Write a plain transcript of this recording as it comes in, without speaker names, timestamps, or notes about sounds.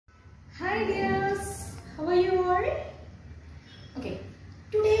Hi dears, how are you all? Okay,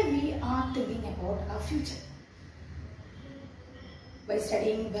 today we are thinking about our future. By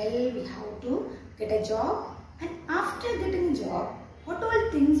studying well, we have to get a job, and after getting a job, what all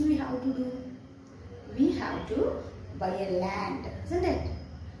things we have to do? We have to buy a land, isn't it?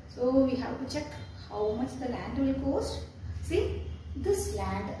 So we have to check how much the land will cost. See, this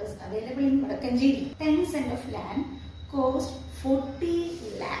land is available in Vadakanjiri. 10 cent of land cost 40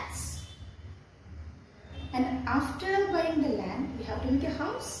 lakhs. And after buying the land, we have to make a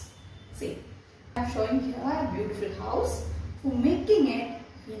house. See, I am showing here a beautiful house. For making it,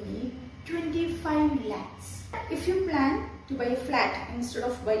 we need 25 lakhs. If you plan to buy a flat instead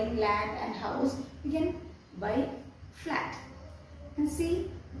of buying land and house, you can buy flat. And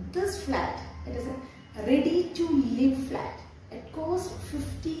see, this flat, it is a ready to live flat. It costs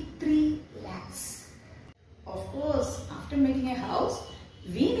 53 lakhs. Of course, after making a house,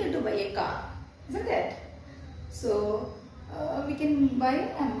 we need to buy a car, isn't it? So, we can buy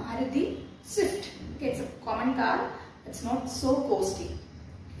a Maruti Swift. Okay, it's a common car. It's not so costly.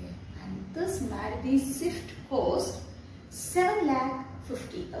 Okay. And this Maruti Swift cost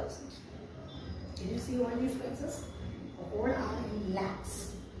 7,50,000. Did you see all these prices? All are in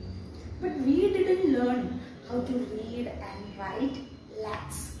lakhs. But we didn't learn how to read and write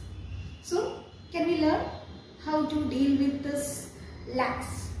lakhs. So, can we learn how to deal with this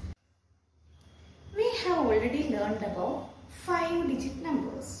lakhs? We have already learned about 5-digit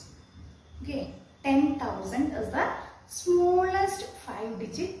numbers. Okay, 10,000 is the smallest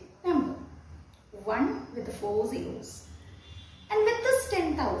 5-digit number. 1 with the 4 zeros. And with this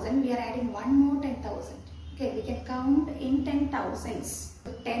 10,000, we are adding one more 10,000. Okay, we can count in 10,000s.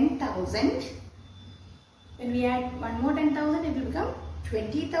 So 10,000, when we add one more 10,000, it will become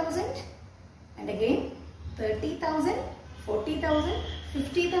 20,000. And again, 30,000, 40,000,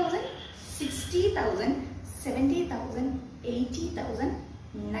 50,000, 60,000, 70,000, 80,000,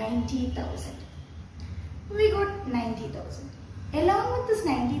 90,000. We got 90,000. Along with this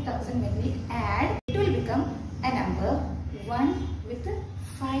 90,000, when we add, it will become a number 1 with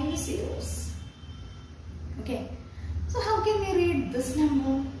 5 zeros. Okay. So how can we read this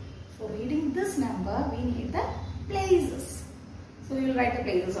number? For reading this number, we need the places. So we will write the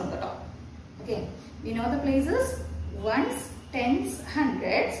places on the top. Okay. We know the places, ones, tens,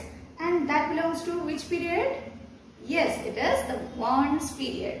 hundreds. And that belongs to which period? Yes, it is the ones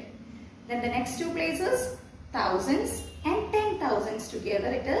period. Then the next two places, thousands and 10,000s together,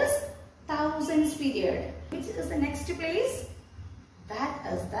 it is thousands period. Which is the next place? That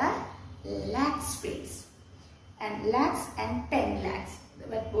is the lakhs place. And lakhs and 10 lakhs,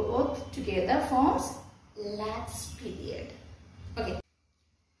 but both together forms lakhs period. Okay.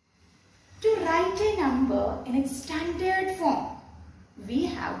 To write a number in its standard form, we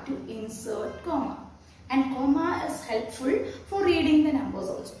have to insert comma, and comma is helpful for reading the numbers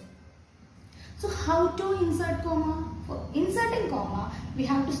also. So how to insert comma? For inserting comma, we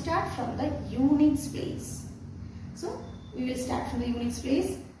have to start from the units place. So we will start from the units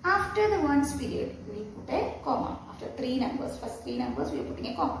place. After the ones period, we put a comma. After 3 numbers, first 3 numbers we are putting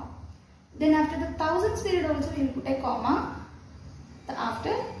a comma. Then after the thousands period also we will put a comma.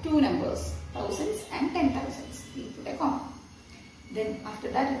 After 2 numbers, thousands and 10,000s, we will put a comma. Then after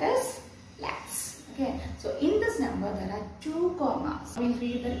that it is lakhs. Okay. So in this number there are 2 commas. We will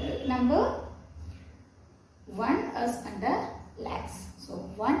read the number. 1 is under lakhs. So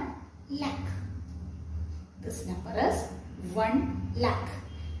 1 lakh. This number is 1 lakh.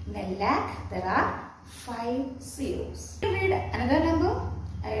 In a lakh there are 5 zeros. We read another number.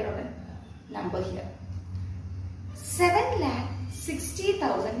 I wrote a number here.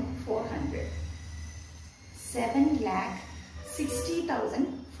 7,60,400.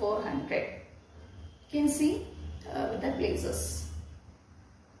 7,60,400. You can see with the places.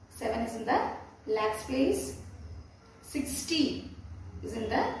 7 is in the lakhs place. 60 is in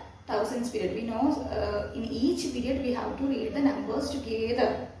the thousands period. We know in each period we have to read the numbers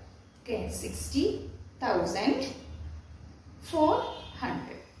together. Okay,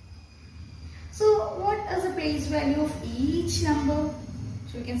 60,400. So what is the place value of each number?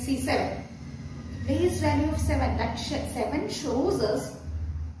 So you can see 7. Place value of 7. That 7 shows us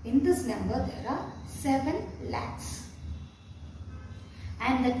in this number there are 7 lakhs.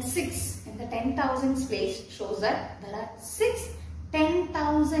 And that 6 in the 10,000s place shows that there are 6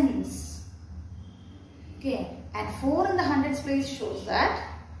 10,000s. Okay. And 4 in the hundreds place shows that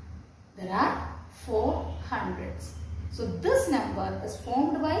there are 4 hundreds. So this number is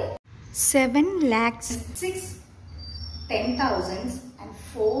formed by 7 lakhs, 6 10,000s and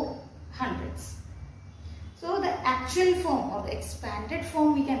 4 hundreds. So the actual form or the expanded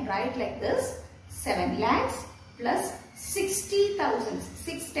form we can write like this: 7 lakhs plus 60,000.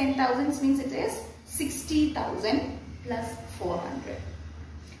 6 10,000 means it is 60,000 plus 400.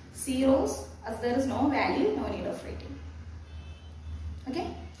 Zeros, as there is no value, no need of writing.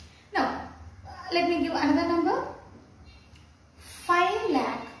 Okay. Now, let me give another number.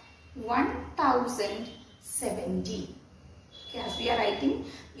 5,01,070. Okay, as we are writing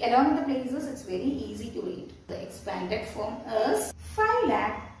along with the places, it's very easy to read. The expanded form is 5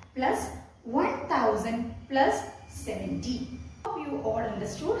 lakh plus 1,000 plus 70. Hope you all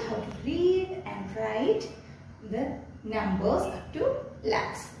understood how to read and write the numbers up to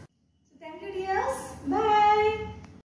lakhs. So thank you dears. Bye.